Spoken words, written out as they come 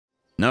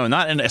No,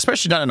 not in,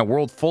 especially not in a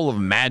world full of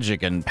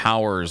magic and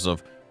powers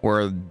of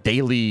where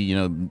daily, you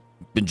know,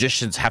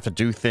 magicians have to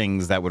do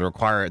things that would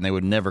require it, and they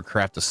would never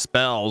craft the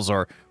spells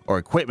or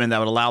equipment that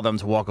would allow them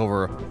to walk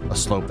over a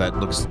slope that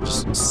looks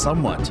just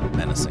somewhat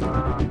menacing.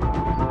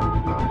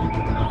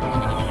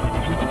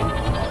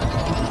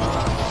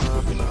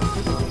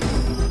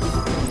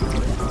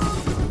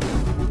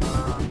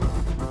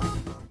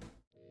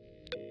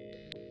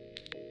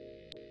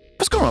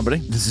 What's going on, buddy?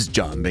 This is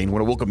J0hnbane. I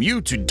want to welcome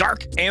you to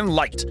Dark and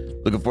Light.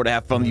 Looking forward to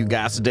have fun with you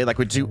guys today like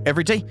we do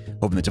every day.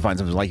 Hoping that you find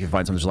something to like. If you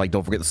find something to like,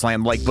 don't forget to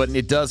slam the like button.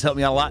 It does help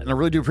me out a lot, and I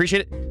really do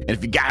appreciate it. And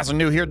if you guys are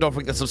new here, don't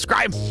forget to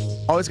subscribe.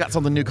 Always got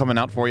something new coming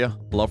out for you.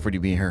 Love for you to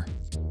be here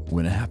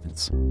when it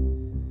happens.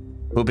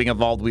 Being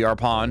involved, we are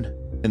upon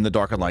in the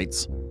dark and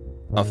lights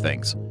of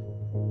things.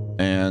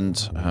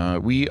 And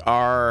we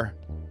are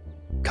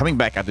coming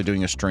back after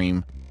doing a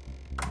stream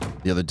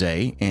the other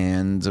day,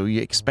 and we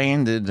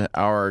expanded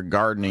our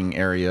gardening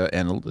area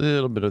and a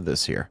little bit of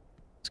this here.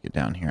 Let's get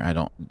down here.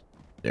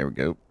 There we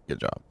go. Good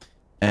job.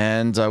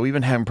 And we've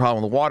been having a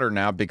problem with the water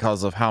now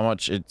because of how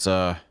much it's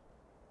how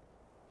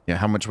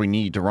much we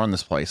need to run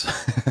this place.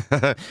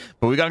 But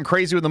we gotten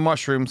crazy with the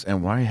mushrooms.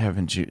 And why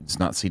haven't you? It's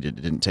not seeded.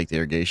 It didn't take the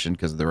irrigation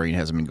because the rain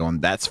hasn't been going.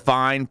 That's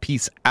fine.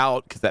 Peace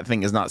out, because that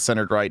thing is not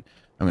centered right.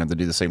 I'm gonna have to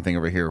do the same thing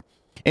over here.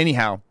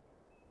 Anyhow,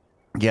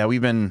 yeah,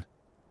 we've been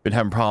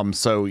having problems.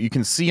 So you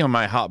can see on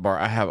my hotbar,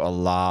 I have a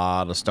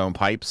lot of stone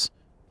pipes.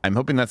 I'm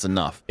hoping that's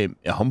enough.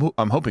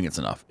 I'm hoping it's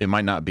enough. It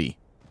might not be.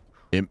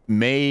 It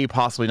may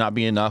possibly not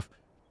be enough,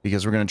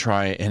 because we're going to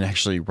try and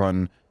actually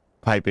run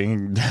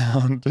piping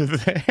down to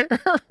there.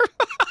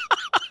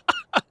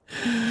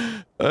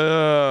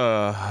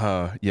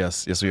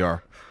 Yes, we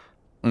are.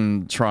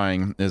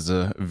 Trying is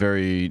a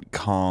very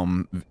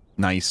calm,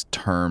 nice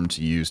term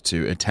to use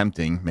to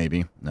attempting,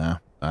 maybe. No,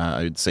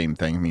 same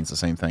thing. It means the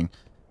same thing.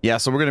 Yeah,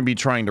 so we're going to be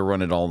trying to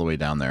run it all the way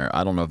down there.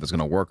 I don't know if it's going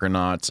to work or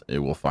not. It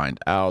will find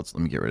out. So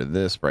let me get rid of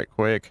this right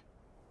quick.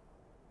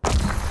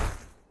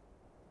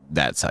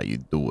 That's how you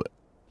do it.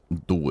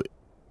 Do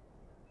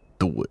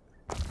it.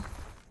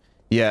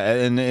 Yeah,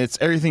 and it's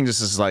everything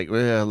just is like,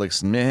 it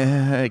looks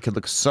meh. It could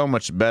look so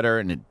much better,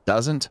 and it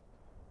doesn't.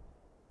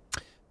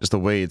 Just the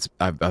way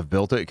I've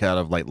built it, kind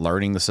of like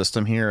learning the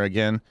system here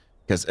again.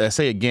 Because I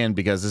say again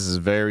because this is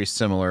very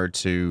similar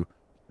to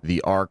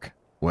the Ark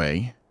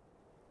way.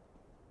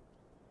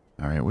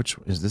 All right, which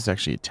is this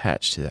actually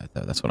attached to that,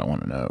 though? That's what I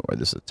want to know. Where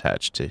this is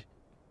attached to.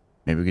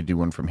 Maybe we could do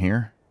one from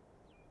here.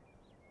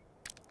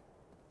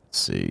 Let's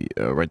see.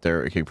 Right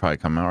there. It could probably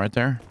come out right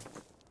there.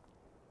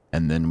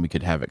 And then we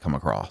could have it come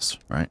across,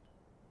 right?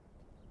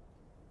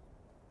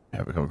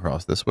 Have it come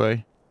across this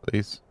way,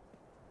 please.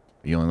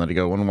 You only let it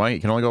go one way.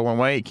 It can only go one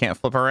way. You can't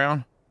flip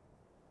around.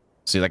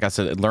 See, like I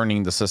said,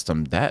 learning the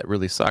system, that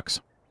really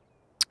sucks.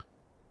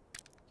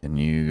 Can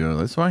you go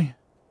this way?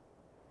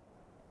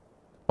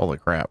 Holy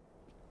crap.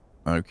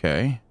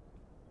 Okay.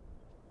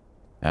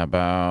 How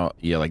about,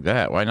 yeah, like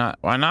that? Why not?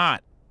 Why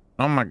not?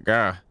 Oh my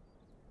god.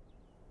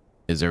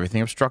 Is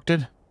everything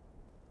obstructed?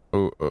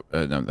 No,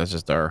 that's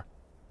just our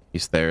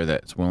piece there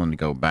that's willing to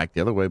go back the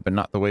other way, but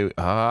not the way.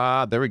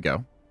 There we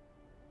go.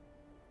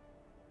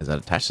 Is that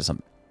attached to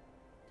something?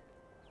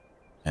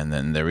 And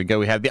then there we go.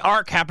 We have the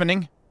arc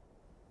happening.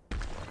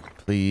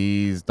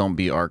 Please don't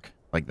be arc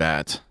like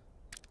that.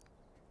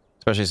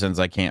 Especially since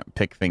I can't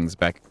pick things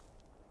back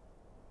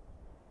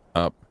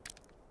up.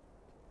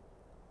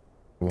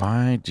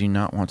 Why do you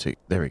not want to?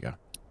 There we go.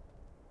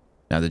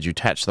 Now, did you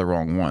attach the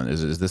wrong one?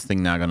 Is this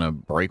thing now going to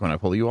break when I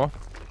pull you off?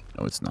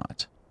 No, it's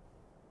not.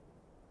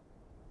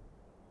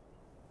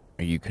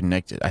 Are you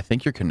connected? I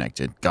think you're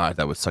connected. God,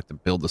 that would suck to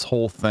build this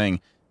whole thing,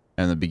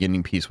 and the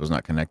beginning piece was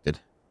not connected.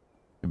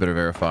 We better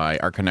verify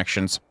our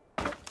connections.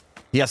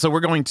 Yeah, so we're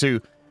going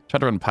to try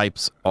to run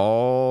pipes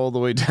all the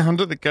way down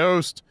to the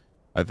coast.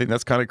 I think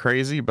that's kind of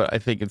crazy, but I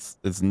think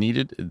it's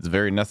needed. It's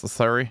very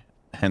necessary,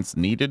 hence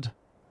needed.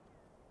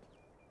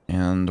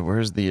 And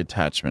where's the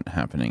attachment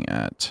happening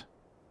at?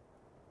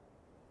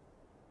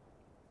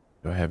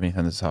 Do I have anything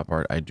on the top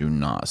part? I do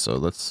not. So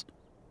let's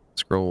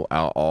scroll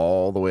out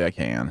all the way I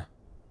can.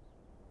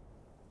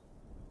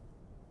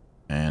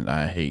 And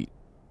I hate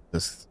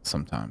this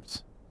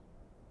sometimes.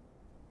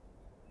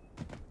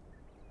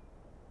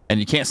 And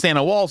you can't stand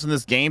on walls in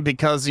this game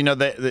because, you know,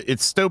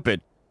 it's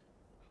stupid.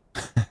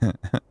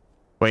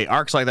 Wait,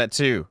 arcs like that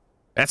too.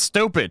 That's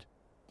stupid.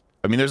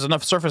 I mean, there's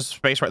enough surface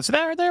space right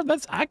there.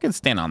 I could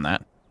stand on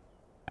that.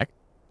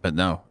 But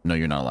no,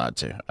 you're not allowed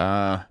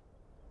to.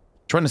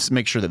 Trying to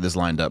make sure that this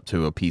lined up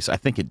to a piece. I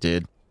think it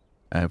did.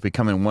 If we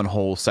come in one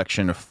whole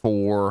section of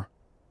four,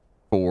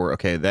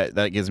 okay,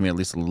 that gives me at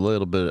least a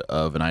little bit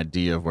of an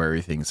idea of where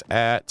everything's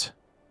at.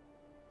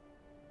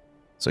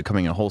 So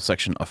coming in a whole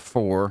section of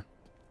 4.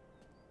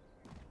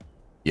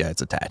 Yeah,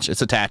 it's attached.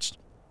 It's attached.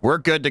 We're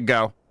good to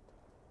go.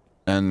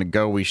 And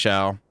go we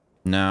shall.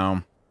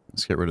 Now,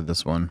 let's get rid of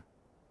this one.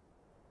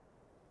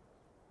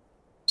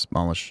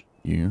 Smallish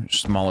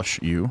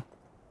you.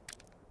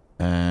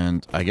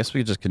 And I guess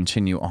we just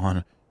continue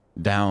on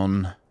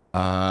down.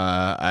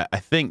 I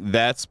think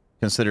that's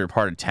considered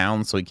part of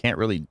town, so we can't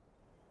really...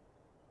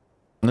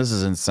 This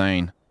is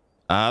insane.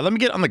 Let me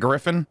get on the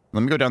Griffin.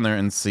 Let me go down there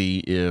and see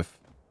if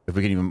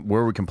we can even...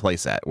 Where we can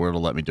place that. Where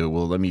it'll let me do it.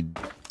 Will let me...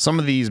 Some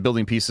of these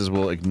building pieces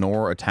will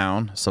ignore a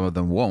town. Some of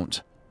them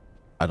won't.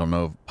 I don't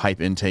know if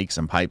pipe intakes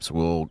and pipes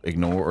will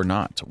ignore or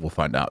not. We'll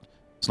find out.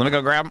 So let me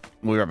go grab them.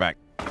 We'll be right back.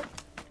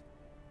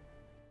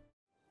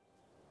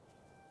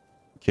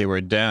 Okay,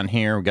 we're down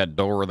here. We got a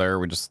door there.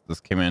 This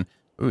came in.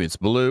 Ooh, it's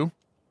blue.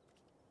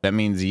 That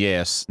means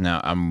yes.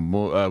 Now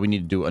we need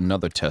to do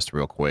another test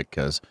real quick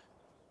because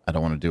I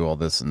don't want to do all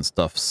this and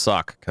stuff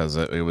suck because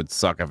it would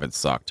suck if it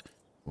sucked.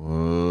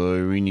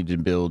 We need to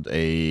build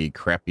a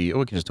crappy... Oh,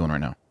 we can just do one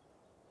right now.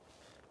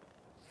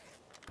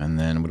 And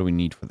then what do we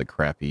need for the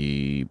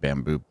crappy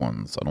bamboo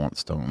ones? I don't want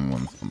stone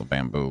ones on the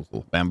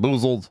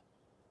bamboozled.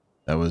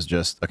 That was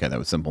just... Okay, that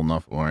was simple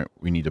enough. All right,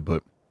 we need to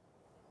put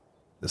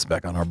this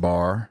back on our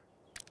bar.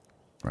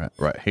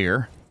 Right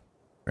here.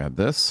 Grab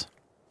this.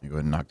 Go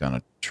ahead and knock down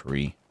a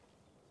tree.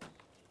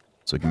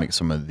 So we can make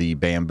some of the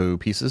bamboo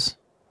pieces.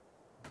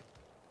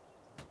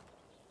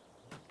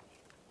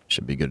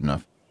 Should be good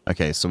enough.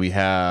 Okay, so we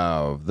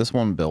have this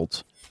one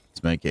built.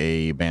 Let's make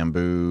a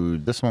bamboo,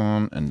 this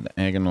one, and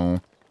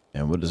diagonal.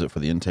 And what is it for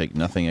the intake?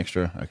 Nothing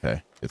extra?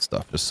 Okay, good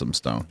stuff. Just some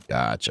stone.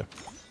 Gotcha.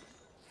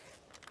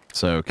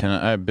 So can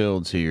I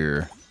build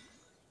here?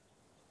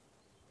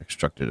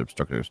 Obstructed,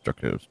 obstructed,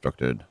 obstructed,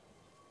 obstructed.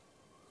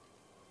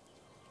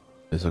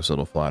 This looks a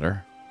little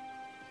flatter.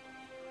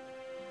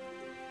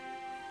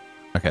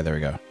 Okay, there we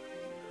go.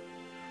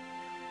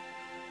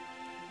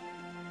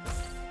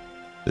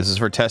 This is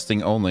for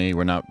testing only.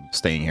 We're not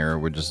staying here.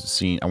 We're just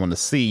seeing. I want to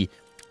see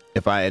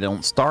if I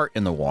don't start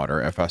in the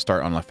water, if I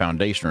start on a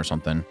foundation or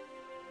something,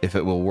 if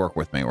it will work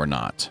with me or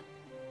not.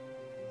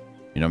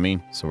 You know what I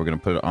mean? So we're going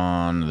to put it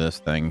on this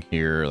thing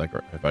here. Like,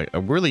 if I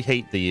really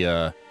hate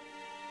the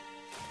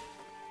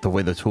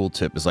way the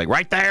tooltip is like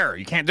right there.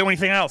 You can't do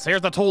anything else.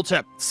 Here's the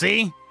tooltip.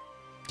 See?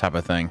 Type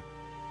of thing.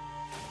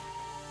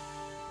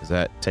 Is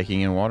that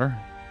taking in water?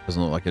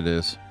 Doesn't look like it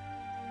is.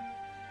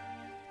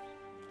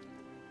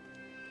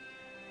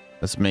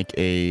 Let's make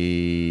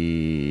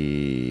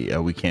a...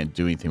 Oh, we can't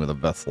do anything with a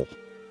vessel. Can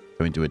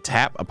we do a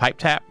tap? A pipe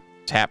tap?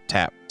 Tap,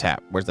 tap,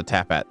 tap. Where's the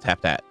tap at?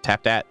 Tap that.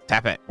 Tap that.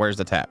 Tap it. Where's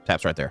the tap?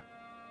 Tap's right there.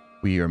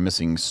 We are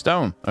missing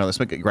stone. All right, let's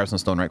grab some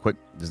stone right quick.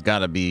 There's got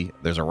to be...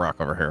 There's a rock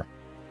over here.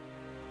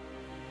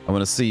 I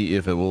want to see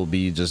if it will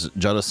be just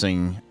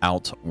jettisoning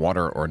out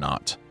water or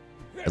not.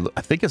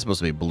 I think it's supposed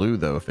to be blue,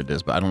 though, if it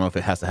is, but I don't know if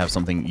it has to have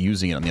something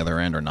using it on the other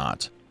end or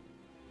not.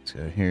 Let's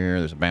go here.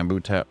 There's a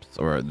bamboo tap,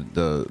 or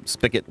the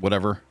spigot,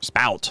 whatever.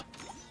 Spout.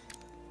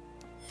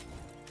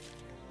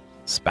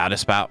 Spouty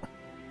spout.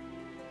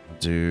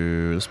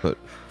 Let's put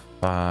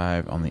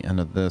 5 on the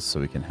end of this so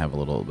we can have a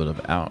little bit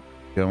of out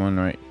going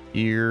right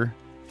here.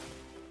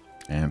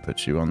 And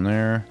put you on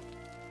there.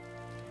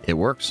 It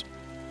works.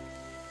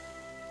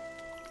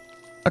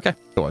 Okay,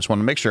 cool. I just want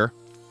to make sure.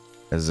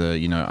 As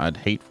you know, I'd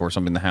hate for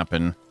something to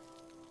happen,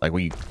 like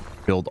we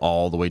build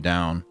all the way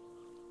down,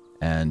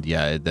 and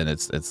yeah, then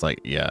it's like,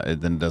 yeah,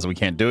 then we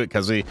can't do it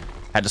because we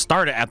had to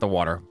start it at the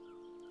water.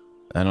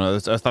 I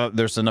don't know. I thought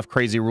there's enough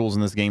crazy rules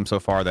in this game so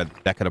far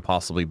that could have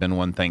possibly been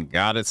one thing.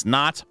 God, it's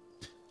not.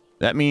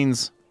 That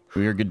means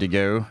we are good to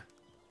go.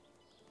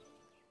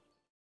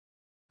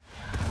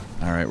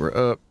 All right, we're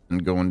up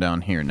and going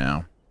down here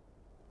now.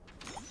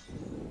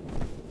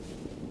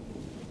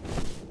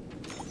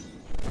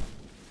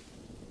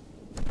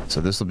 So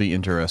this will be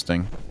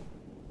interesting.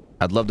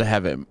 I'd love to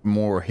have it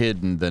more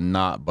hidden than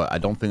not, but I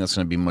don't think that's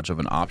going to be much of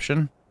an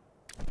option.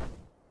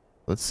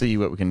 Let's see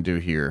what we can do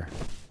here.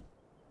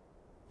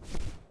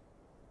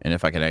 And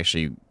if I can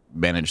actually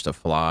manage to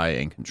fly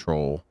and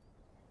control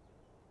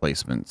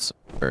placements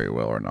very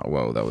well or not.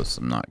 Whoa, that was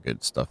some not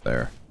good stuff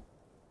there.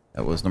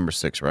 That was number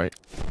 6, right?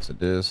 Yes,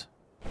 it is.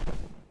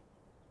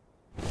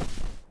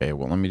 Okay,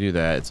 well, let me do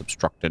that. It's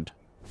obstructed.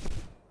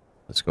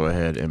 Let's go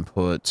ahead and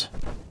put...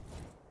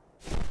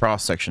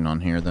 cross section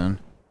on here then.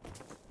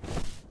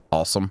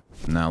 Awesome.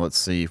 Now let's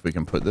see if we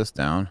can put this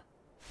down.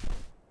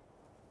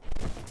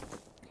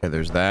 Okay,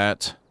 there's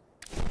that.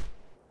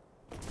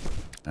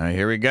 All right,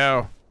 here we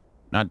go.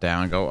 Not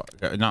down, go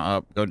not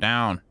up, go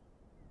down.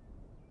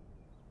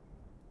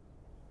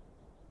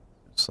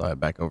 Slide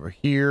back over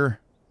here.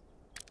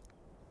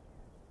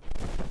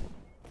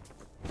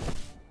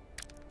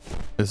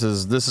 This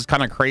is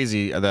kind of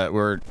crazy that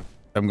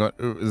I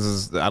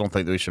don't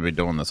think that we should be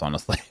doing this,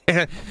 honestly.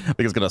 I think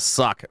it's gonna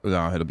suck.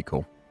 No, it'll be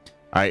cool.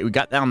 All right, we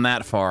got down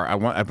that far. I'm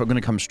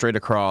gonna come straight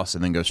across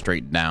and then go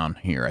straight down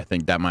here. I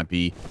think that might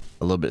be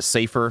a little bit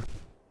safer.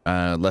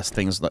 Less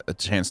things, a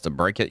chance to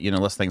break it. You know,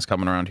 less things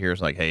coming around here.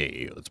 It's like,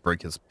 hey, let's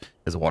break his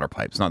water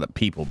pipes. Not that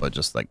people, but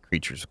just like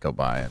creatures go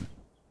by and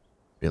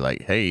be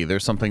like, hey,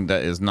 there's something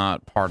that is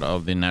not part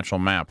of the natural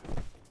map.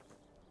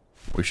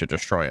 We should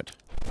destroy it.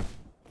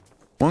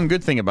 One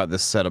good thing about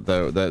this setup,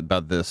 though,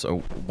 about this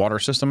water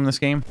system in this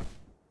game,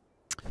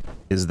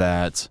 is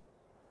that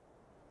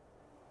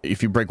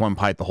if you break one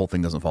pipe, the whole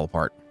thing doesn't fall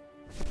apart.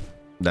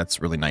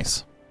 That's really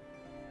nice.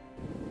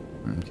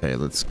 Okay,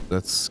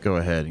 let's go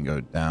ahead and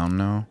go down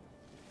now.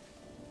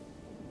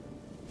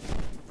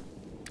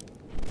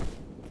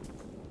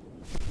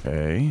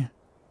 Okay.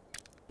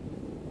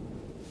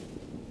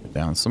 Go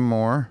down some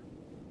more.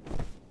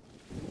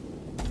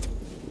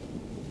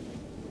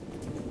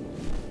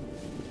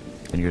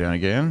 Can you go down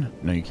again?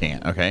 No, you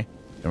can't. Okay.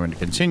 Then we're going to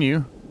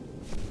continue.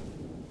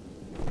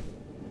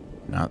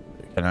 Now,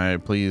 can I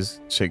please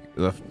check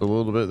left a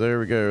little bit? There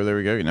we go. There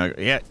we go. Now,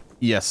 yeah.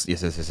 Yes.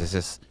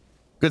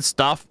 Good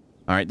stuff.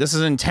 All right. This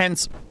is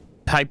intense.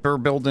 Hyper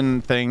building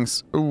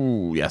things.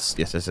 Ooh, yes.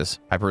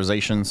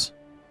 Hyperizations.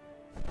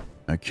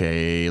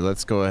 Okay.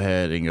 Let's go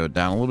ahead and go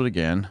down a little bit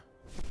again.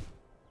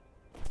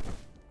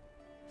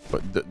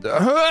 But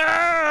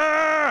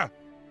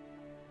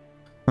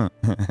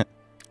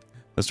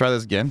let's try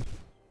this again.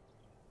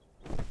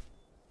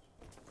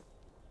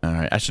 All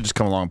right, I should just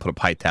come along and put a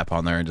pipe tap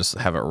on there and just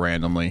have it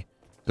randomly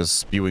just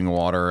spewing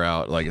water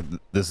out. Like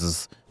this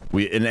is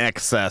in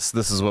excess.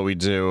 This is what we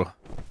do.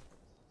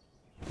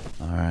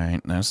 All right,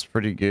 that's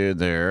pretty good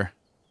there.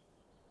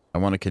 I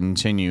want to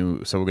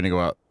continue, so we're gonna go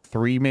out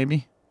 3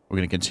 maybe. We're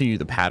gonna continue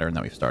the pattern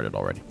that we've started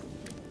already.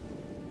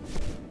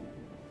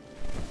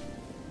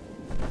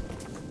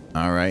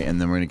 All right, and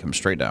then we're gonna come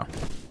straight down.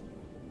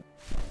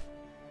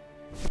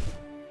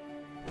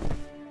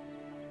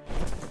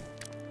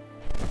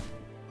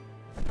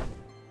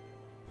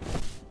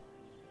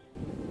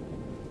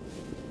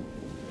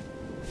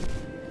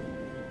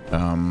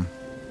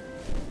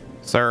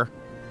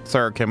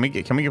 Sir, can we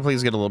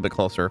please get a little bit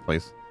closer,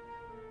 please?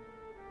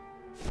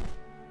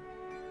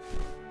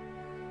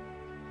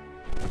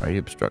 Are you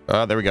obstruct?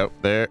 Oh, there we go.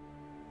 There.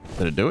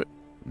 Did it do it?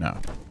 No.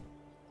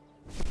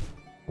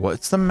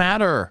 What's the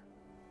matter?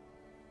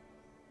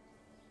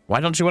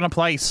 Why don't you want a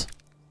place?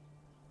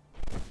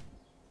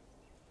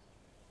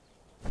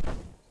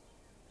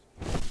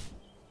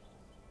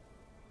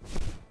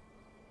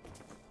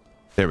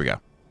 There we go.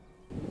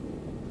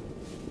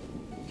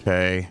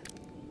 Okay.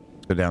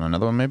 Go down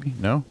another one, maybe?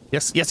 No?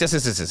 Yes.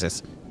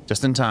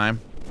 Just in time.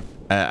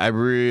 I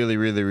really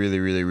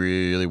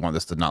want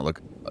this to not look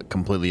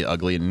completely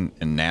ugly and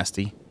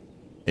nasty.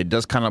 It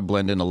does kind of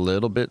blend in a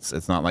little bit.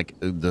 It's not like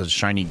the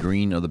shiny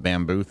green of the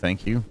bamboo.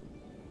 Thank you.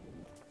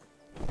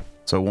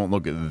 So it won't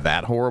look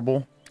that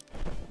horrible.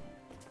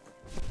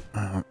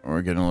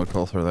 We're getting a little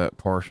closer to that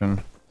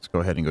portion. Let's go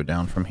ahead and go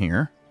down from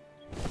here.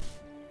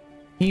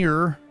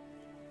 Here.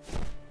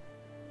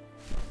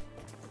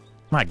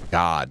 My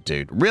God,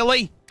 dude.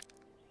 Really?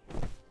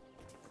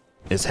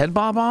 Is head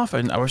bob off?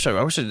 And I wish there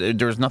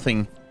was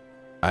nothing.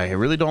 I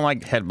really don't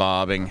like head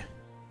bobbing.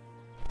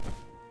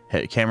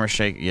 Camera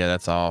shake. Yeah,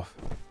 that's off.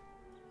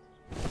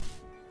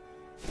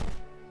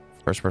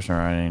 First person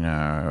writing.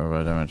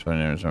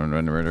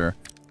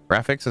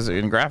 Graphics, is it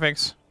in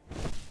graphics?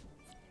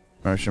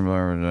 Motion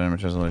blur,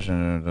 dynamic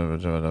resolution,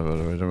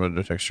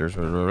 textures.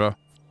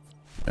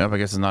 Yep, I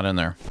guess it's not in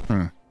there.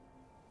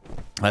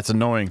 That's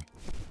annoying.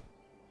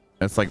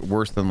 That's like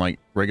worse than like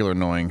regular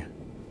annoying.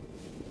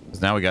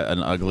 Because now we got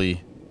an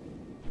ugly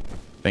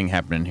thing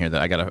happening here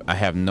that I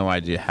have no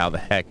idea how the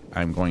heck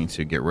I'm going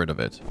to get rid of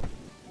it.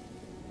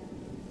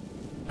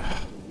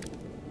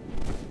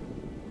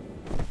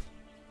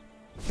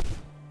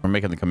 We're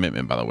making the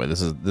commitment, by the way.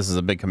 This is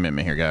a big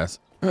commitment here, guys.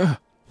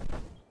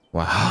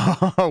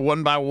 Wow.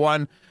 One by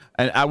one.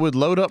 And I would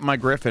load up my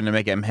griffin to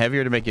make it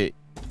heavier to make it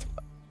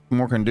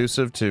more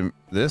conducive to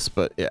this,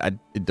 but I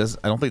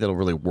don't think that'll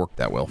really work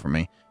that well for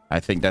me. I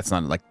think that's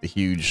not like the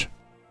huge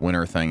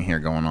winter thing here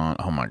going on.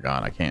 Oh my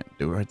God, I can't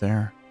do it right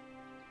there.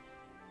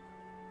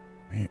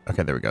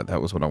 Okay, there we go.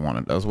 That was what I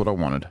wanted. That was what I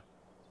wanted.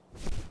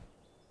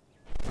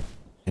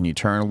 Can you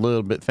turn a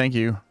little bit? Thank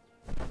you.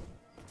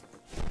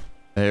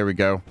 There we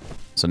go.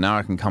 So now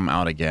I can come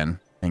out again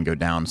and go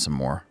down some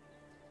more.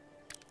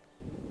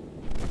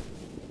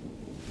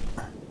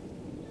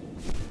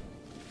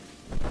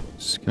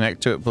 Just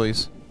connect to it,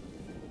 please.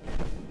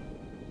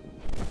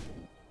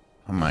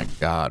 Oh my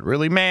God.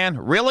 Really, man?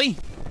 Really?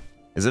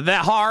 Is it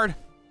that hard?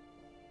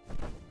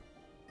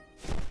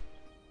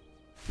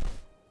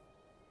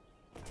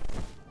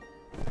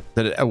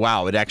 Did it,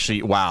 wow, it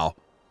actually, wow.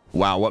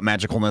 Wow, what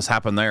magicalness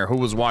happened there? Who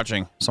was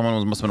watching?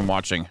 Someone must have been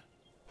watching.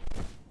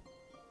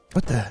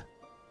 What the?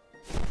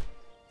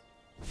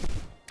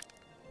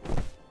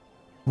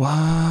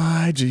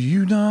 Why do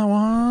you not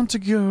want to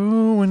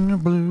go when you're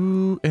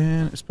blue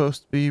and it's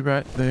supposed to be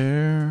right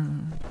there?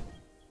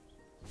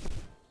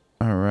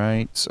 All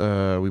right,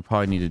 we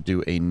probably need to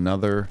do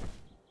another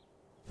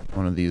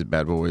one of these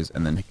bad boys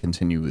and then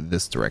continue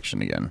this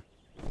direction again.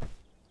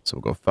 So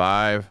we'll go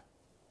 5.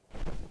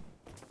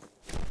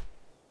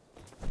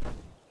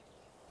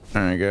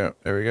 There we go.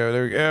 There we go.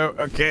 There we go.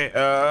 Okay.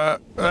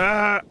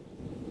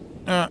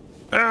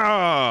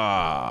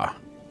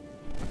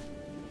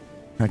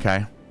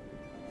 Okay.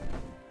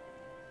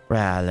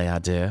 Rally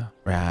idea.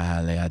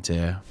 Rally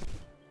idea.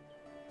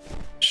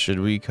 Should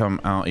we come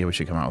out? Yeah, we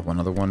should come out with one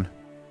other one.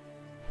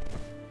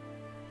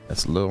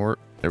 That's lower.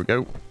 There we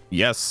go.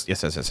 Yes.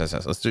 Yes.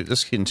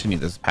 Let's continue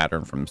this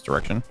pattern from this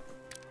direction.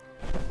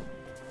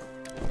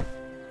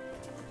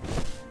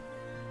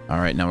 All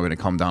right, now we're gonna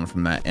come down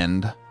from that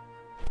end.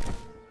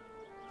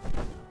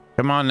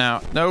 Come on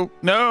now. No,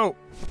 no.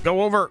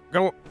 Go over.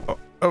 Go. Oh,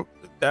 oh,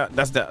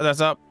 that's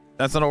up.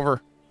 That's not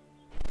over.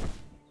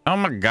 Oh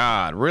my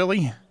God,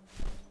 really?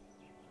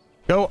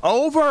 Go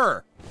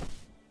over.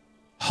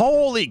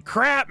 Holy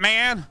crap,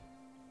 man.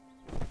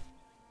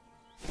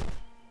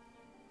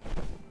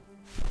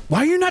 Why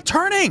are you not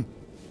turning?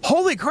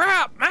 Holy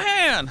crap,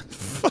 man.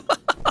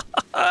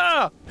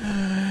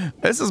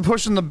 This is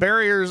pushing the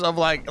barriers of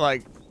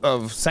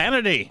of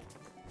sanity.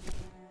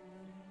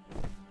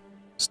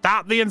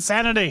 Stop the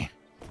insanity.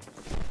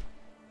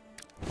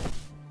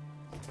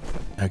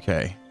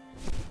 Okay.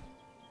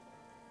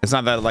 It's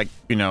not that, like,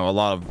 you know, a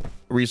lot of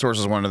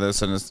resources went into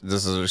this, and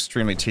this is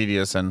extremely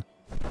tedious and,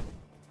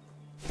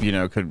 you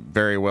know, could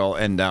very well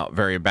end out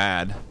very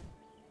bad.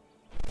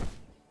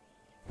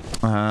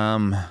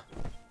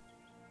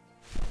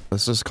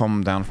 Let's just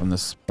come down from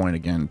this point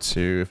again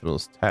too, if it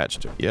was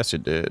attached to it. Yes,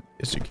 it did.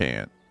 Yes, you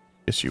can.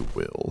 Yes, you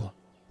will.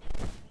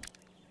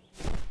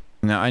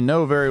 Now, I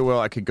know very well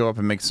I could go up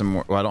and make some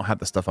more. Well, I don't have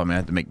the stuff on me. I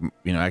have to make,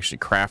 you know, actually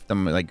craft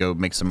them, like go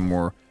make some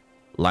more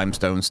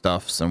limestone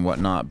stuffs and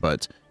whatnot.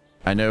 But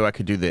I know I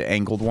could do the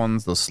angled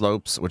ones, the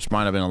slopes, which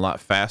might have been a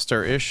lot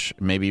faster-ish,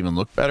 maybe even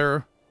look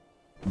better.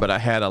 But I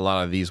had a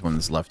lot of these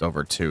ones left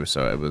over too,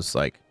 so it was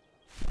like,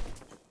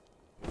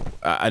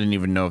 I didn't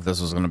even know if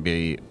this was going to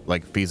be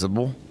like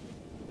feasible.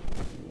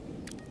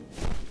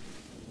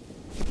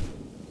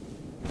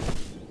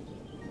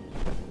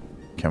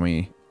 Can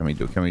we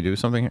do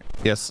something here?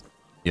 Yes.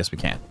 Yes, we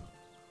can.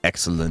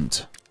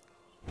 Excellent.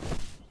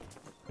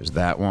 There's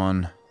that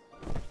one.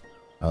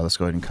 Let's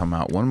go ahead and come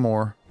out one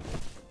more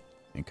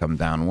and come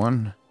down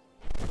one.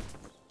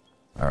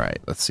 All right,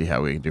 let's see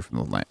how we can do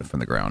from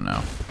the ground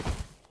now.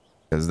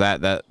 Because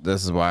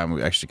this is why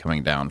I'm actually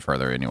coming down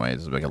further anyways.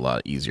 It's make it a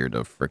lot easier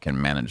to freaking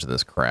manage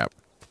this crap.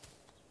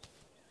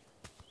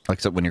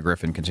 Except when your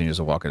griffin continues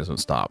to walk, it doesn't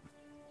stop.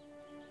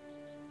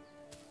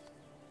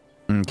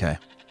 Okay.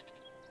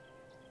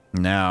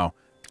 Now,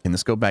 can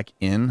this go back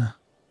in?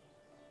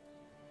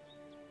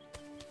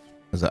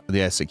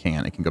 Yes, it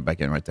can. It can go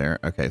back in right there.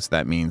 Okay, so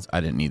that means I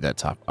didn't need that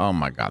top. Oh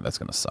my God, that's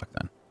gonna suck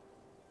then.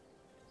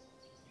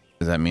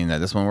 Does that mean that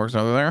this one works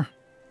over there?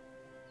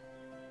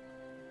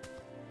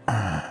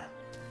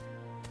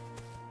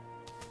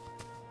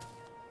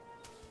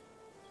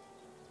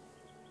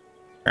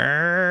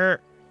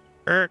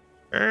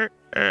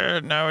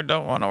 No, I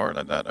don't want to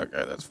order that.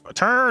 Okay, that's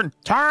fine.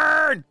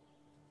 Turn!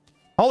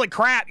 Holy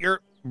crap,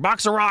 you're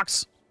box of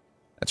rocks.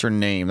 That's your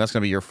name. That's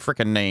gonna be your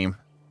freaking name.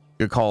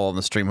 Good call on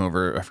the stream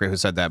over. I forget who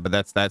said that, but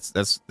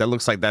that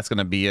looks like that's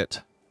gonna be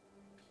it.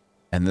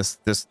 And this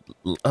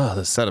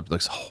setup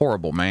looks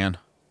horrible, man.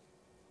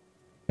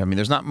 I mean,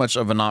 there's not much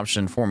of an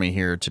option for me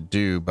here to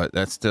do, but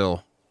that's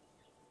still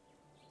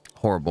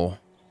horrible.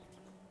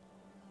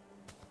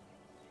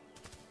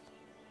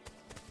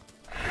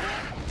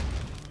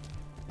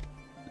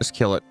 Just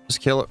kill it.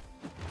 Just kill it.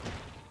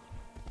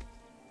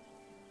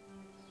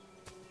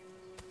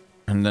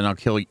 And then I'll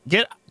kill you.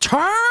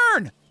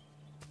 Turn!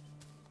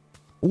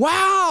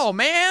 Wow,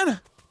 man!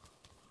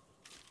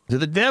 Do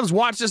the devs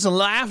watch this and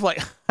laugh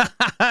like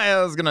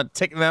I was gonna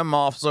tick them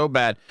off so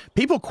bad?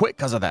 People quit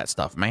because of that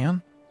stuff,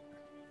 man.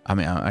 I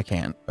mean, I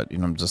can't, but you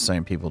know, I'm just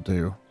saying people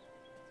do.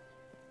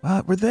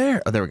 We're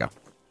there. Oh, there we go.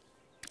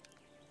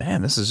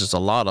 Man, this is just a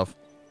lot of.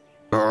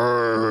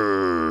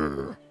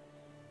 Grrr. I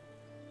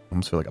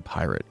almost feel like a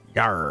pirate.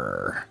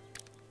 Yarr.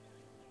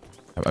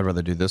 I'd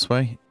rather do this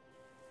way.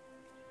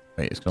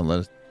 Wait, it's gonna let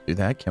us do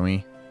that. Can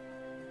we?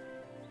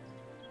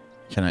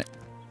 Can I?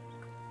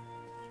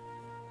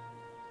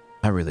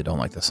 I really don't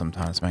like this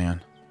sometimes,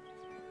 man.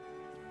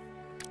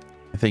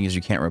 The thing is,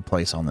 you can't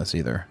replace on this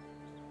either.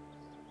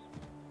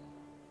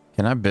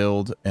 Can I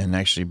build and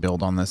actually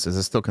build on this? Is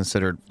this still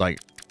considered like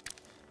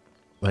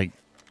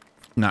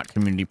not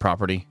community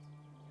property?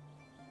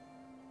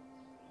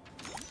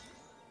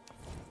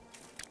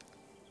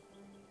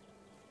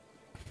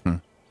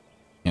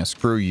 Yeah,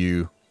 screw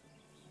you.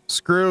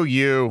 Screw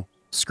you.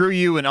 Screw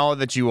you and all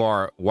that you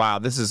are. Wow,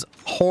 this is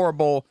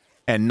horrible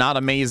and not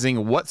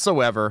amazing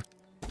whatsoever.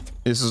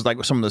 This is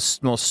like some of the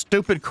most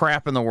stupid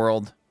crap in the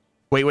world.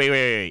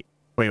 Wait.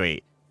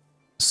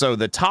 So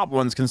the top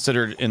one's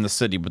considered in the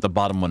city, but the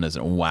bottom one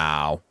isn't.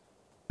 Wow.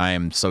 I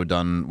am so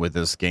done with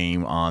this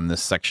game on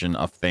this section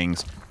of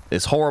things.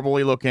 It's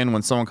horribly looking.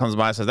 When someone comes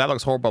by and says, that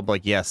looks horrible, I'm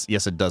like, yes,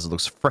 it does. It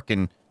looks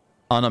freaking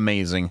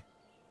unamazing.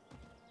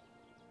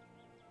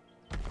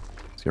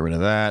 Let's get rid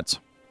of that.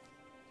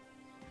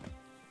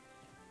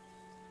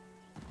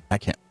 I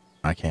can't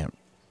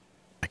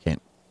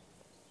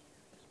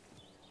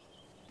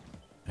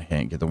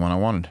get the one I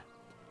wanted.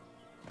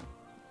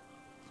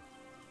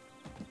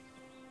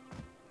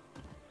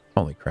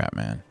 Holy crap,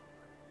 man.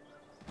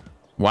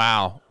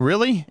 Wow.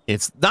 Really?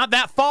 It's not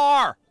that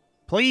far.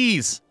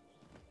 Please.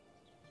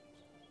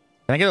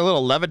 Can I get a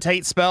little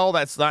levitate spell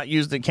that's not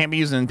used, that can't be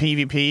used in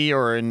PvP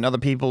or in other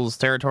people's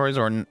territories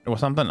or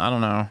something? I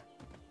don't know.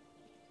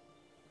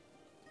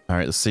 All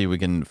right, let's see. We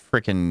can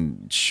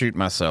freaking shoot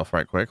myself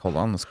right quick. Hold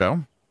on. Let's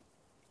go.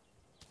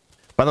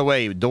 By the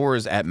way, door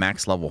is at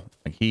max level.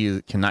 Like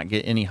he cannot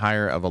get any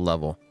higher of a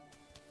level.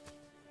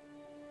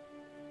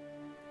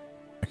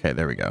 Okay,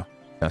 there we go.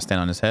 Gotta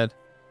stand on his head.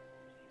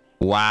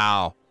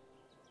 Wow.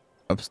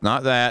 Oops,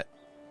 not that.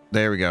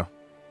 There we go.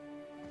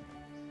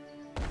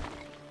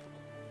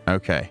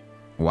 Okay.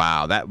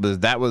 Wow, that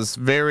was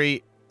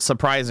very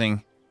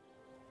surprising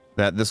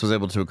that this was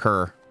able to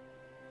occur.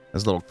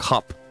 This little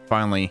cup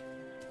finally.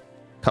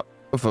 Cup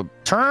of a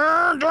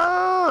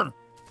turn.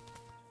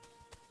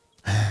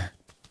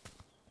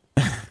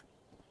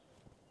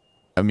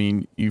 I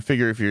mean, you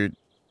figure if you're...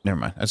 Never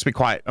mind. Let's be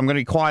quiet. I'm going to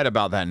be quiet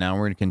about that now.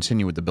 We're going to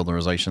continue with the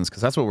builderizations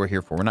because that's what we're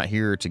here for. We're not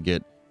here to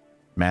get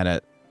mad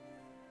at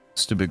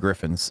stupid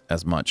griffins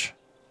as much.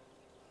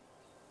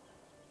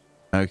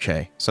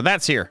 Okay, so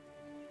that's here.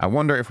 I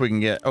wonder if we can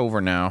get over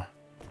now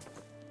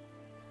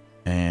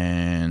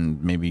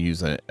and maybe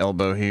use an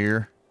elbow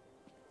here.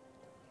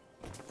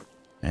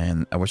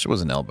 And I wish it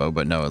was an elbow,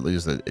 but no, it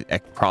leaves a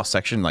cross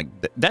section. Like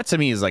that to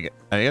me is like,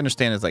 I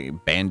understand it's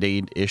like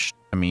band-aid-ish.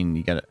 I mean,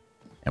 you got it,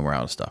 and we're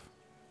out of stuff.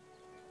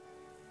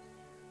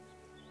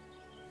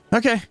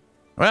 Okay,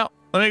 well,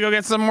 let me go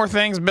get some more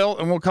things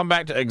built, and we'll come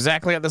back to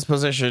exactly at this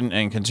position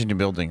and continue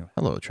building.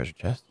 Hello, treasure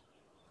chest.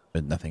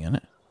 With nothing in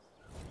it.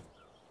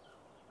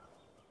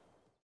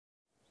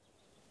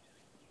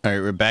 All right,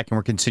 we're back and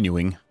we're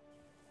continuing.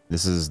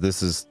 This is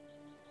just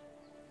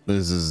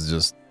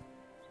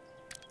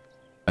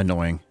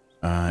annoying.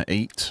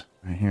 8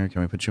 right here.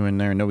 Can we put you in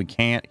there? No, we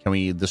can't. Can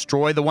we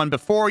destroy the one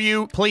before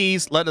you?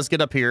 Please let us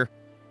get up here.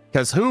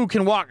 Because who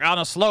can walk on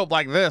a slope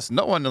like this?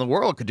 No one in the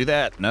world could do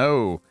that.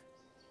 No.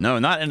 No,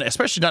 not in,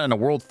 especially not in a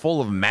world full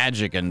of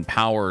magic and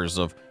powers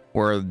of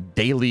where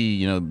daily,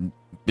 you know,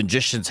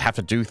 magicians have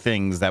to do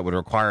things that would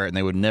require it, and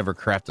they would never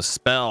craft the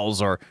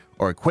spells or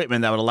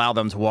equipment that would allow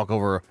them to walk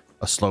over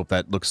a slope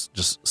that looks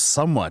just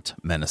somewhat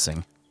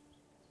menacing.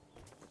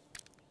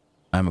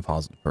 I'm a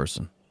positive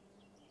person.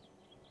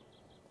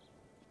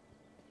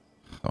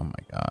 Oh my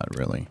God,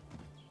 really?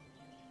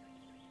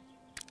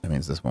 That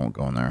means this won't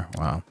go in there.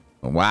 Wow.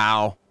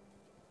 Wow.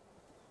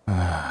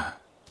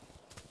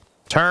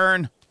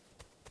 Turn.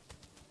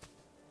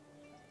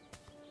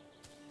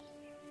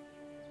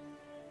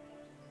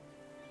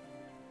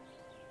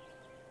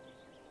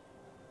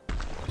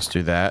 Let's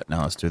do that.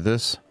 Now let's do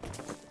this.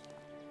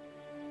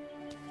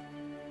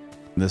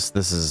 This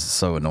is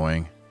so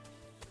annoying.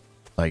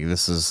 Like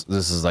this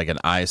is like an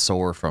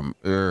eyesore from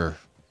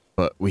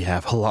but we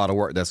have a lot of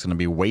work that's going to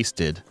be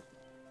wasted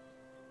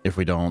if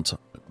we don't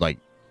like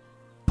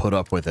put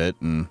up with it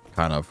and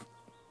kind of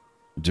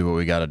do what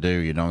we got to do,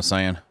 you know what I'm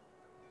saying?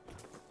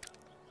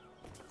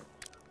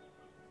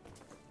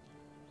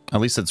 At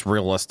least it's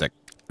realistic.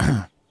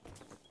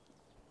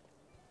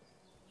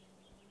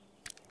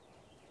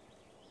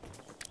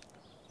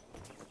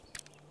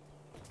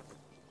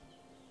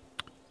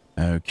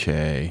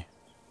 Okay.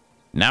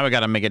 Now we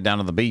got to make it down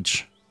to the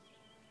beach.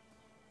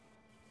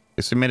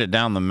 Guess we made it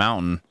down the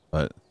mountain,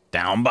 but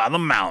down by the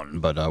mountain,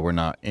 but we're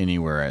not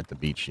anywhere at the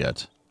beach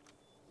yet.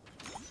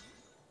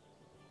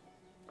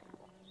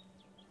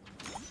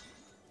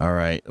 All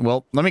right.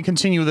 Well, let me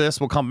continue this.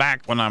 We'll come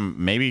back when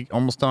I'm maybe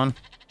almost done.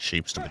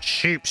 Sheep, stupid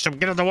sheep.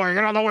 Get out of the way.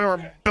 Get out of the way.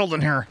 We're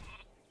building here.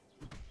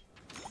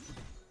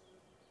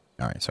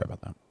 All right. Sorry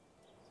about that.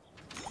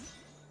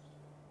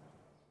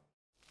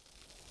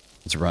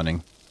 It's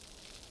running.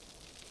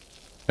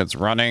 It's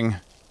running.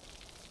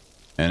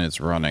 And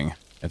it's running.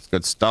 It's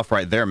good stuff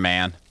right there,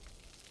 man.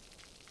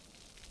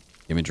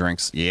 Give me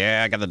drinks.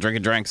 Yeah, I got the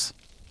drinks.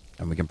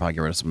 And we can probably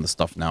get rid of some of the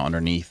stuff now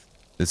underneath.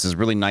 This is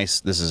really nice.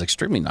 This is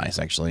extremely nice,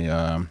 actually.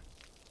 And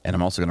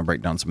I'm also going to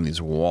break down some of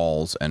these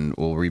walls, and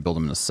we'll rebuild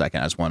them in a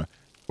second. We're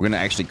going to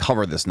actually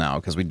cover this now,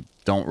 because we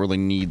don't really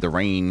need the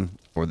rain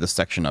for this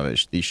section of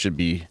it. These should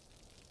be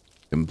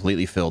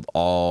completely filled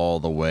all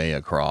the way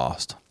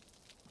across.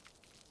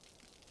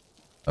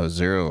 Oh,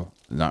 0.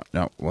 No,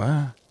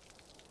 what?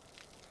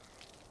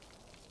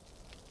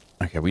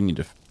 Okay, we need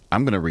to...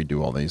 I'm going to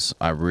redo all these.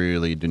 I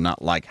really do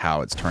not like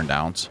how it's turned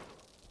out.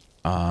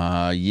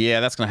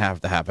 Yeah, that's going to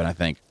have to happen, I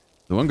think.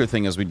 The one good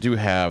thing is we do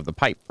have the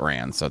pipe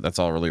ran, so that's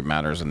all really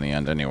matters in the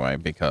end anyway,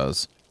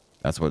 because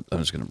that's what... I'm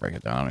just going to break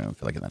it down. I don't even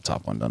feel like getting that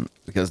top one done.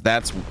 Because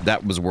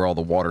that was where all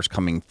the water's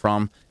coming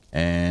from,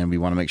 and we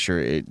want to make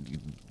sure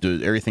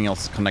everything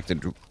else is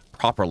connected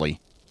properly.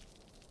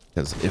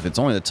 Because if it's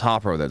only the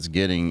top row that's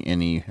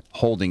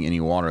holding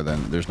any water,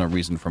 then there's no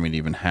reason for me to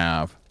even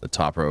have the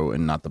top row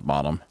and not the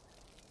bottom.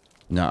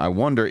 Now, I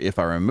wonder if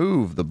I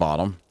remove the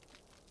bottom.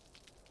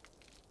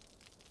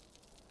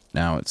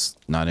 Now it's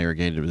not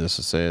irrigated. This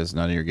says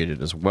not irrigated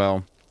as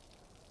well.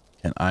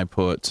 Can I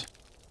put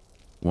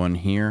one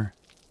here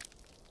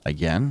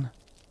again?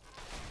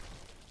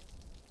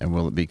 And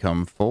will it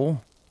become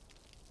full?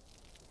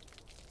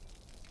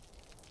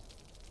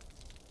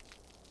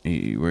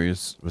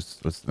 What's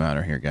the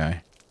matter here,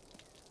 guy?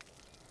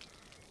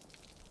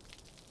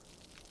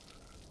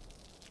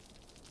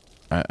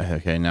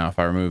 Okay, now if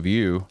I remove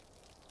you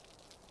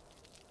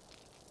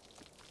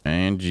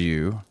and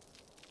you,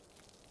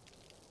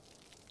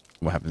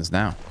 what happens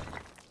now?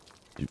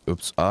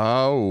 Oops.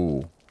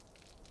 Oh.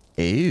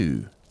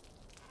 Ew.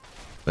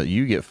 But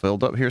you get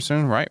filled up here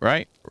soon, right?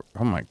 Right?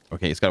 Oh my.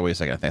 Okay, it's got to wait a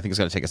second. I think it's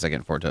got to take a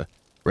second for it to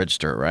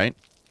register, right?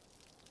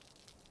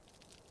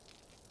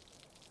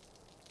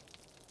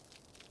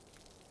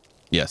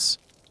 Yes.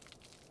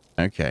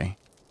 Okay.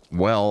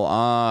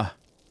 Well,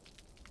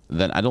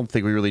 then I don't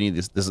think we really need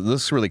this. This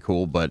looks really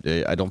cool, but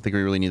I don't think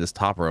we really need this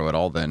top row at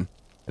all then.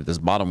 If this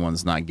bottom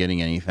one's not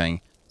getting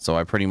anything. So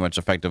I pretty much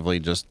effectively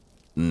just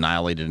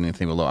annihilated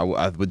anything below.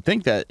 I would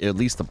think that at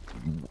least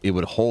it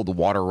would hold the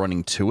water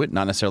running to it,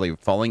 not necessarily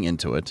falling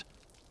into it.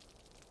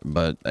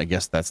 But I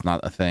guess that's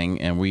not a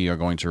thing, and we are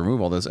going to remove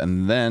all this,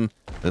 and then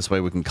this way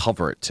we can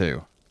cover it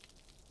too.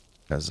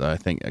 Because I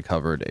think a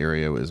covered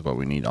area is what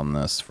we need on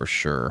this for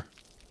sure.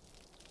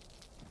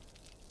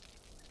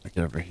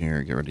 Get over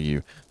here, get rid of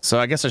you. So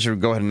I guess I should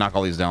go ahead and knock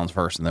all these down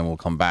first, and then we'll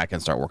come back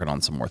and start working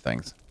on some more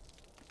things.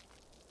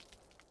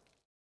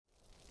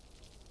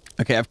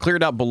 Okay, I've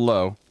cleared out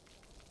below.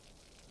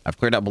 I've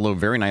cleared out below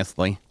very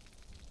nicely.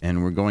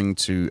 And we're going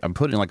to... I'm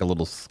putting like a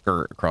little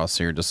skirt across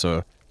here just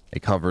so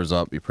it covers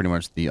up pretty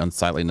much the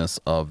unsightliness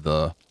of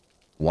the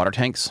water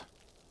tanks.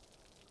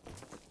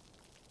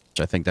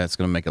 Which I think that's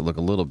going to make it look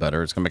a little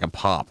better. It's going to make it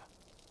pop.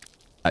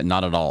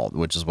 Not at all,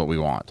 which is what we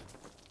want.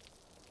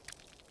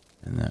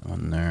 And that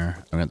one there.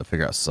 I'm going to have to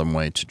figure out some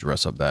way to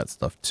dress up that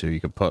stuff too.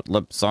 You could put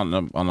lips on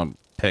a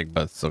pig,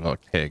 but it's still a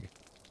pig.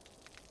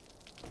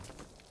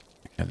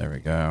 Okay, there we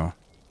go.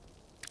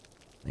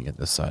 Let me get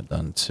this side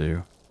done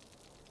too.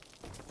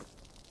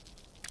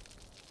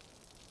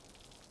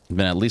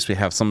 Then at least we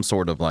have some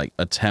sort of like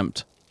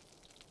attempt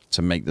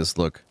to make this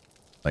look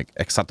like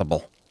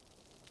acceptable.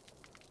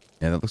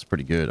 Yeah, that looks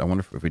pretty good. I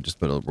wonder if we just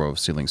put a row of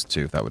ceilings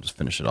too, if that would just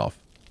finish it off.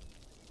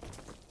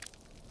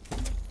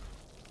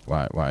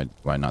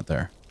 Why not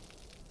there?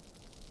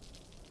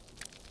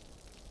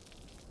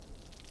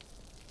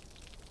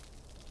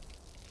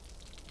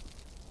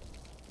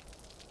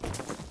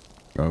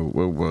 Oh,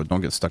 whoa,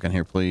 don't get stuck in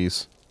here,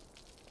 please.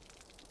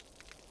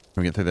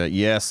 Can we get through that?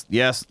 Yes,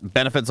 yes,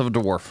 benefits of a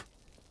dwarf.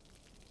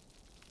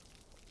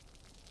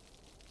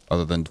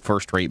 Other than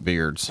first-rate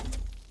beards.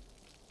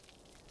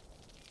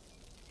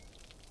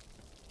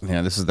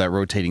 Yeah, this is that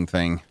rotating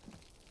thing.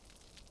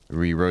 If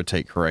we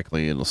rotate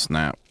correctly, it'll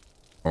snap.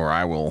 Or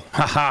I will.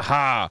 Ha ha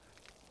ha!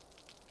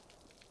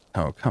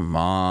 Oh, come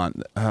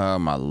on. Oh,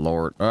 my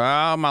lord.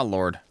 Oh, my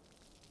lord.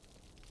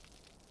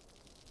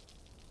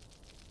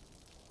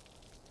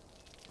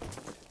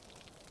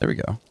 There we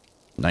go.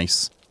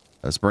 Nice.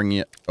 Let's bring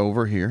you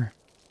over here.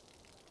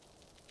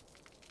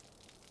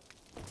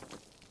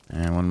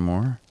 And one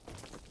more.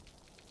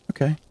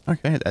 Okay,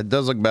 okay. That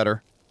does look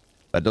better.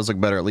 That does look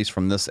better, at least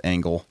from this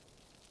angle.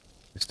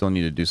 We still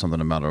need to do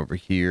something about it over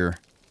here.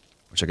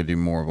 Wish I could do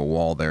more of a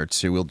wall there,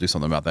 too. We'll do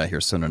something about that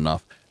here soon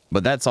enough.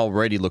 But that's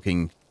already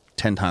looking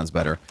 10 times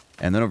better.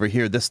 And then over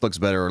here, this looks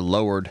better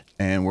lowered.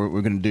 And what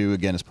we're going to do,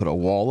 again, is put a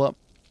wall up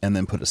and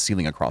then put a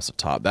ceiling across the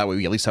top. That way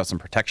we at least have some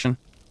protection.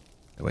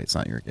 Oh, wait, it's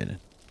not irrigated.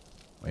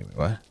 Wait,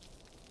 what?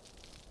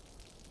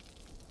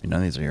 None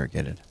of these are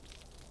irrigated.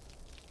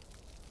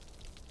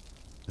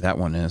 That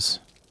one is.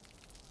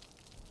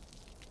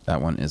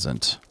 That one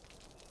isn't.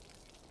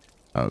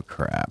 Oh,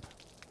 crap.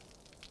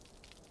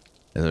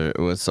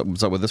 What's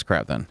up with this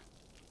crap, then?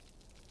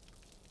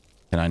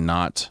 Can I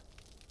not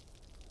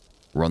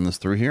run this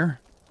through here?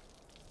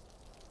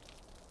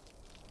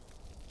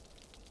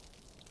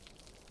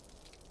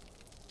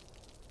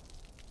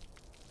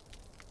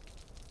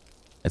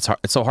 It's hard.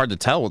 It's so hard to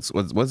tell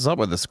what's up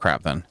with this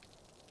crap, then.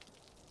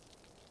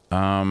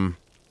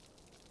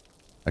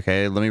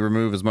 Okay, let me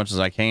remove as much as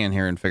I can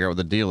here and figure out what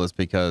the deal is,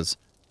 because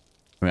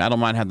I mean, I don't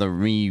mind having to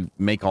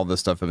remake all this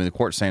stuff. I mean, the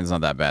quartz sand's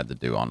not that bad to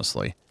do,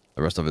 honestly.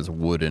 The rest of it's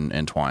wood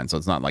and twine, so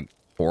it's not like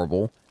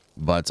horrible.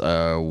 But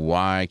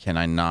why can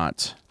I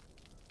not?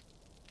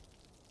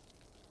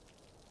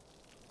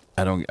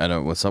 I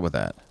don't. What's up with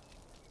that?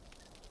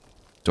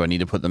 Do I need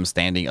to put them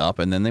standing up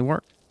and then they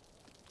work?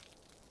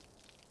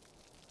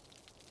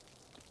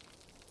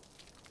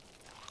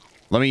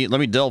 Let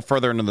me delve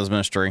further into this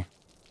mystery.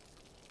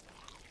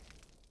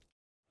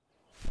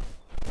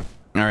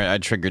 All right, I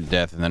triggered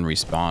death and then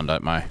respawned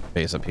at my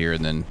base up here,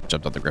 and then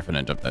jumped out the griffin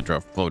and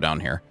drove flow down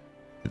here.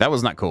 That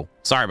was not cool.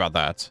 Sorry about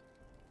that.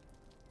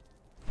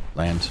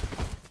 Land.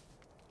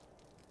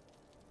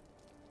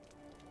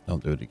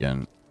 Don't do it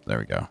again. There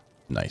we go.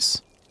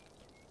 Nice.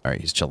 All right,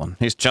 he's chilling.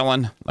 He's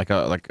chilling like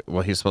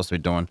what he's supposed to be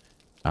doing.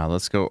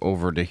 Let's go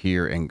over to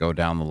here and go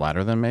down the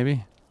ladder then,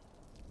 maybe.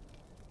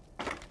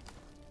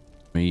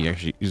 Me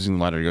actually using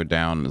the ladder to go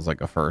down is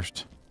like a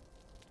first.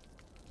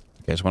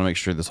 Okay, I just want to make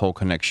sure this whole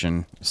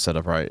connection is set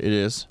up right. It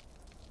is.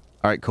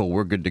 All right, cool.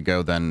 We're good to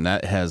go then.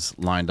 That has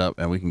lined up,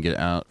 and we can get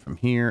out from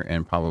here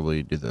and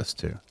probably do this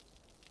too.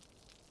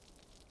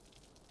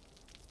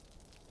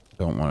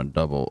 Don't want to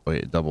double.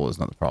 Wait, double is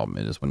not the problem.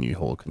 It is when you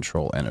hold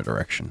control and a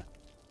direction.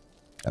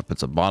 That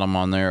puts a bottom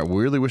on there. I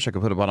really wish I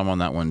could put a bottom on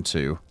that one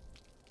too.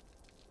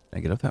 Can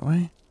I get up that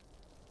way?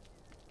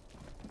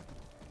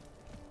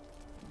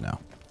 No.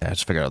 Yeah, I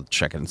just figured I'll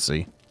check it and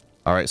see.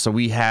 All right, so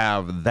we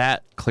have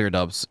that cleared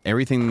up.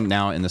 Everything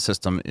now in the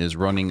system is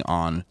running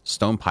on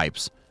stone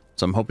pipes.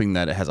 So I'm hoping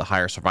that it has a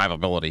higher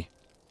survivability.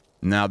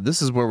 Now,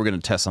 this is where we're going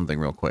to test something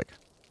real quick.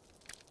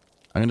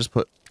 I'm going to just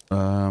put,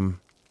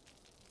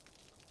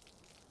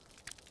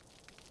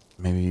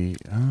 maybe,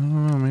 I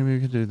don't know, maybe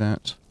we could do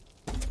that.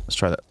 Let's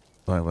try that.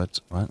 What?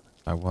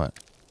 By what?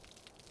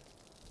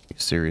 Are you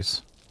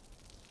serious?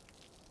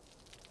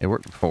 It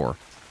worked before.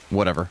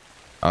 Whatever.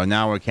 Oh,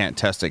 now we can't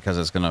test it because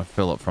it's going to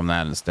fill up from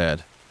that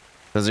instead.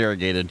 It's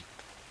irrigated.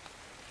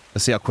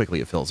 Let's see how quickly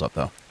it fills up,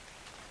 though.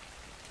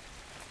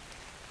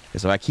 Okay,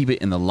 so if I keep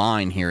it in the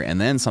line here and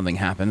then something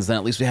happens, then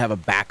at least we have a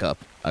backup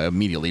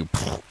immediately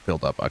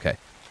filled up. Okay.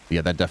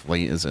 Yeah, that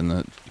definitely is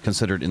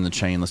considered in the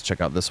chain. Let's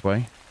check out this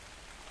way.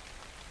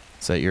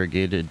 Say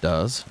irrigated. It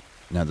does.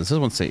 Now, does this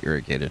one say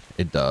irrigated?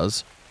 It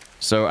does.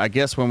 So I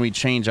guess when we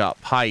change out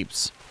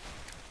pipes,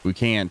 we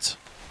can't...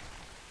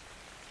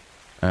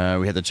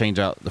 we had to change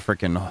out the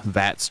freaking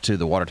vats to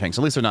the water tanks.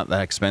 At least they're not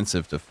that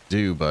expensive to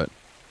do, but...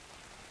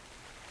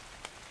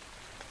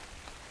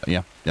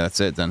 yeah, that's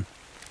it then.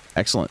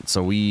 Excellent.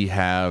 So we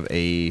have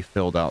a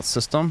filled out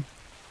system.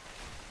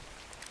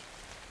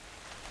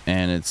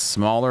 And it's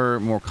smaller,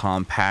 more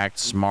compact,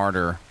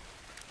 smarter,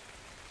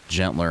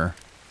 gentler,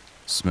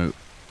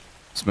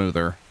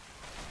 smoother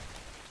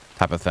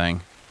type of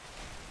thing.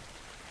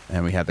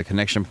 And we have the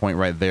connection point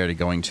right there to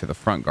going to the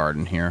front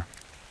garden here.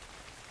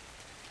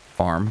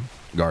 Farm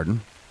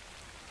garden.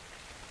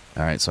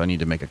 All right, so I need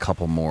to make a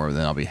couple more,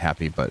 then I'll be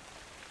happy. But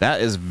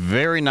that is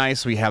very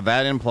nice. We have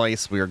that in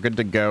place. We are good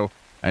to go.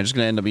 I'm just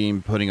going to end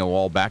up putting a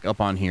wall back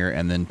up on here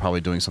and then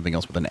probably doing something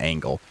else with an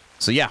angle.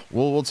 So yeah,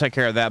 we'll take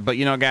care of that. But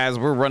you know, guys,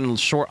 we're running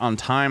short on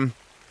time.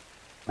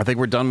 I think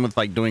we're done with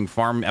like doing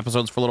farm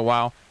episodes for a little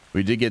while.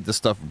 We did get this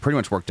stuff pretty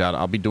much worked out.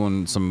 I'll be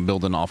doing some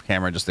building off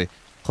camera just to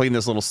clean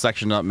this little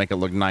section up, make it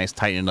look nice,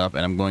 tighten it up.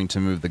 And I'm going to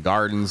move the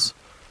gardens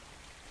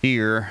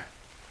here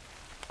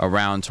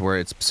around to where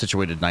it's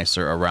situated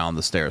nicer around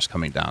the stairs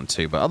coming down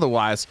too. But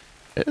otherwise,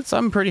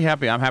 I'm pretty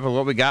happy. I'm happy with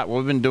what we got, what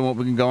we've been doing, what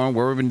we've been going,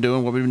 where we've been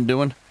doing, what we've been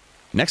doing.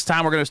 Next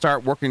time, we're going to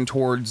start working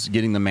towards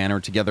getting the manor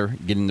together,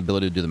 getting the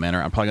ability to do the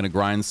manor. I'm probably going to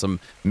grind some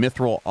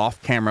mithril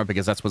off camera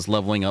because that's what's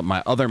leveling up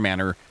my other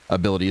manor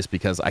abilities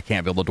because I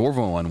can't build a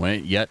dwarven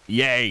one yet.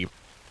 Yay!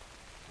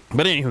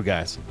 But anywho,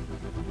 guys,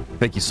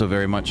 thank you so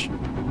very much,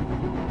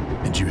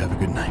 and you have a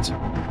good night.